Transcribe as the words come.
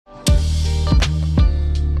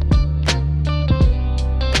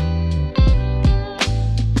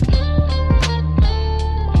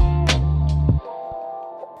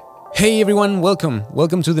Hey everyone, welcome.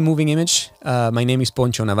 Welcome to The Moving Image. My name is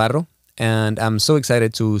Poncho Navarro, and I'm so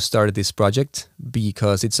excited to start this project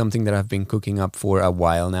because it's something that I've been cooking up for a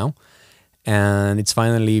while now, and it's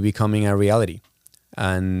finally becoming a reality.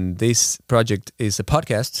 And this project is a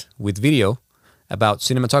podcast with video about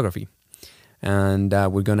cinematography. And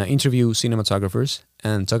we're going to interview cinematographers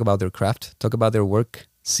and talk about their craft, talk about their work,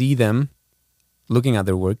 see them looking at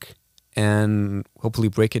their work, and hopefully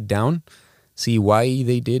break it down, see why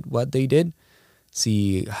they did what they did,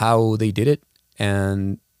 see how they did it,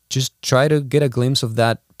 and just try to get a glimpse of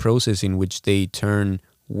that process in which they turn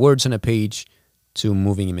words on a page to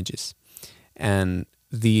moving images. And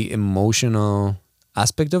the emotional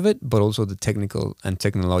aspect of it, but also the technical and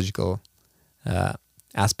technological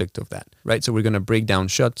aspect of that, right? So we're going to break down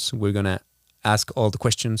shots. We're going to ask all the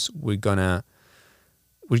questions. We're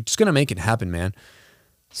just going to make it happen, man.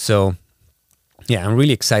 So yeah, I'm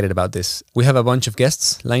really excited about this. We have a bunch of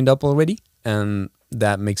guests lined up already, and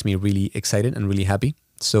that makes me really excited and really happy.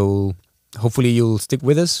 So hopefully you'll stick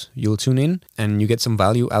with us, you'll tune in, and you get some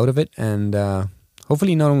value out of it. And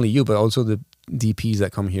hopefully not only you, but also the DPs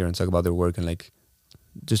that come here and talk about their work, and let's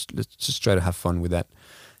just try to have fun with that.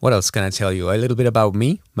 What else can I tell you? A little bit about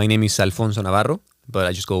me. My name is Poncho Navarro, but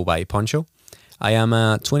I just go by Poncho. I am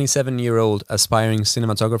a 27-year-old aspiring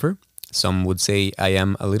cinematographer. Some would say I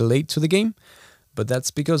am a little late to the game, but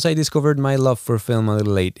that's because I discovered my love for film a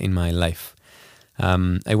little late in my life.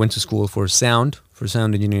 I went to school for sound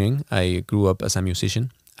engineering. I grew up as a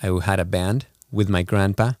musician. I had a band with my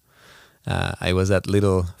grandpa. I was that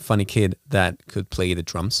little funny kid that could play the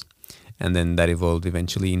drums. And then that evolved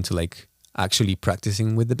eventually into actually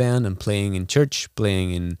practicing with the band and playing in church,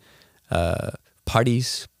 playing in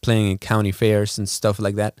parties, playing in county fairs and stuff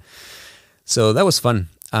like that. So that was fun.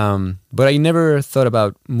 But I never thought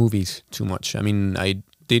about movies too much. I mean, I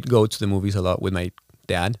did go to the movies a lot with my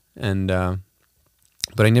dad,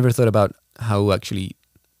 but I never thought about how actually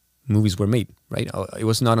movies were made, right? It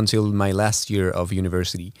was not until my last year of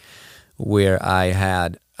university where I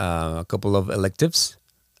had a couple of electives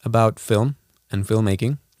about film and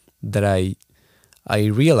filmmaking that I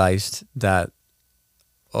realized that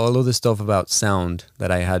all of the stuff about sound that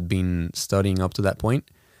I had been studying up to that point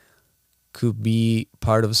could be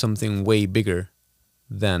part of something way bigger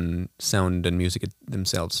than sound and music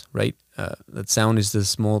themselves, right? That sound is the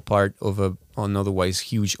small part of an otherwise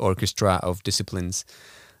huge orchestra of disciplines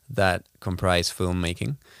that comprise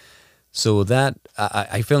filmmaking. So that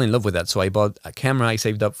I fell in love with that. So I bought a camera. I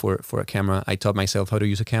saved up for a camera. I taught myself how to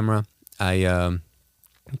use a camera. I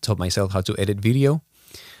taught myself how to edit video.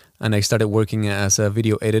 And I started working as a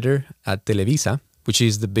video editor at Televisa, which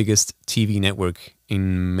is the biggest TV network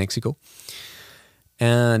in Mexico.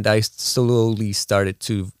 And I slowly started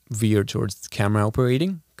to veer towards camera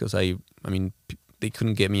operating because I mean, they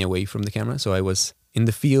couldn't get me away from the camera. So I was in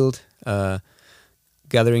the field,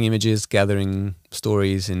 gathering images, gathering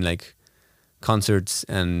stories in concerts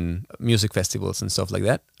and music festivals and stuff like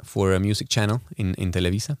that for a music channel in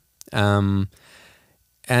Televisa.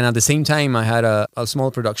 And at the same time, I had a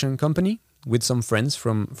small production company with some friends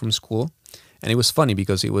from school. And it was funny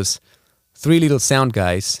because it was three little sound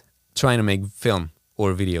guys trying to make film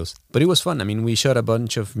or videos. But it was fun. I mean, we shot a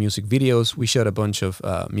bunch of music videos. We shot a bunch of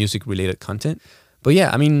music-related content. But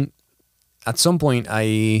yeah, I mean, at some point,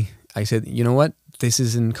 I said, you know what? This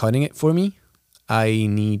isn't cutting it for me. I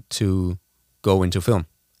need to go into film.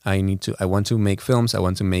 I want to make films. I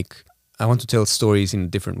want to tell stories in a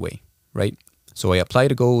different way, right? So I applied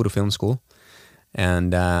to go to film school.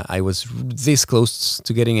 And I was this close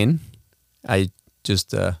to getting in. I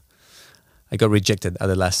got rejected at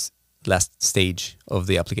the last stage of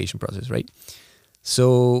the application process, right?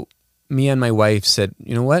 So me and my wife said,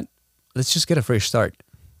 you know what? Let's just get a fresh start.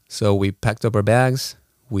 So we packed up our bags,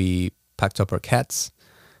 we packed up our cats,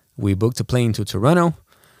 we booked a plane to Toronto,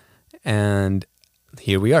 and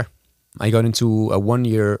here we are. I got into a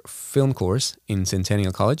 1-year film course in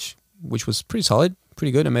Centennial College, which was pretty solid,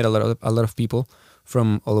 pretty good. I met a lot of people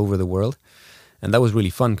from all over the world. And that was really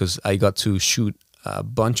fun because I got to shoot a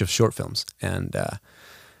bunch of short films, and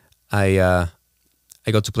I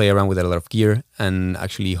got to play around with a lot of gear and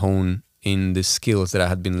actually hone in the skills that I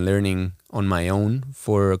had been learning on my own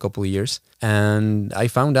for a couple of years. And I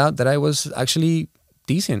found out that I was actually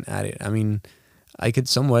decent at it. I mean, I could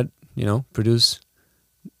somewhat, produce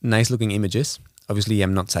nice looking images. Obviously,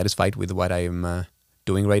 I'm not satisfied with what I'm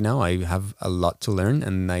doing right now. I have a lot to learn,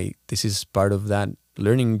 and this is part of that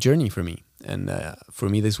learning journey for me. And for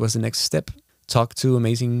me, this was the next step. Talk to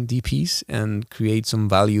amazing DPs and create some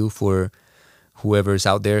value for whoever's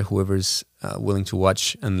out there, whoever's willing to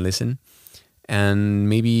watch and listen. And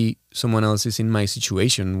maybe someone else is in my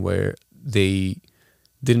situation where they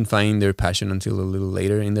didn't find their passion until a little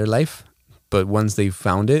later in their life. But once they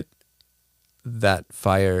found it, that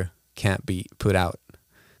fire can't be put out.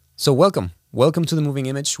 So welcome. Welcome to The Moving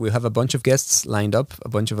Image. We have a bunch of guests lined up, a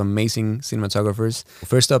bunch of amazing cinematographers.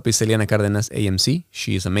 First up is Eliana Cardenas, AMC.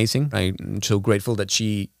 She is amazing. I'm so grateful that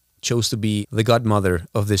she chose to be the godmother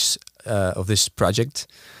of this project,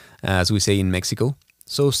 as we say in Mexico.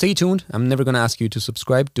 So stay tuned. I'm never going to ask you to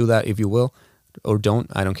subscribe. Do that if you will, or don't.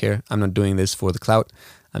 I don't care. I'm not doing this for the clout.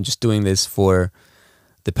 I'm just doing this for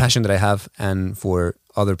the passion that I have and for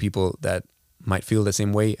other people that might feel the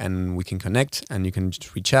same way, and we can connect, and you can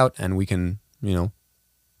just reach out, and we can,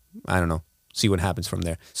 I don't know, see what happens from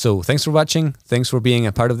there. So thanks for watching. Thanks for being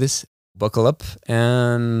a part of this. Buckle up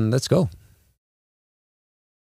and let's go.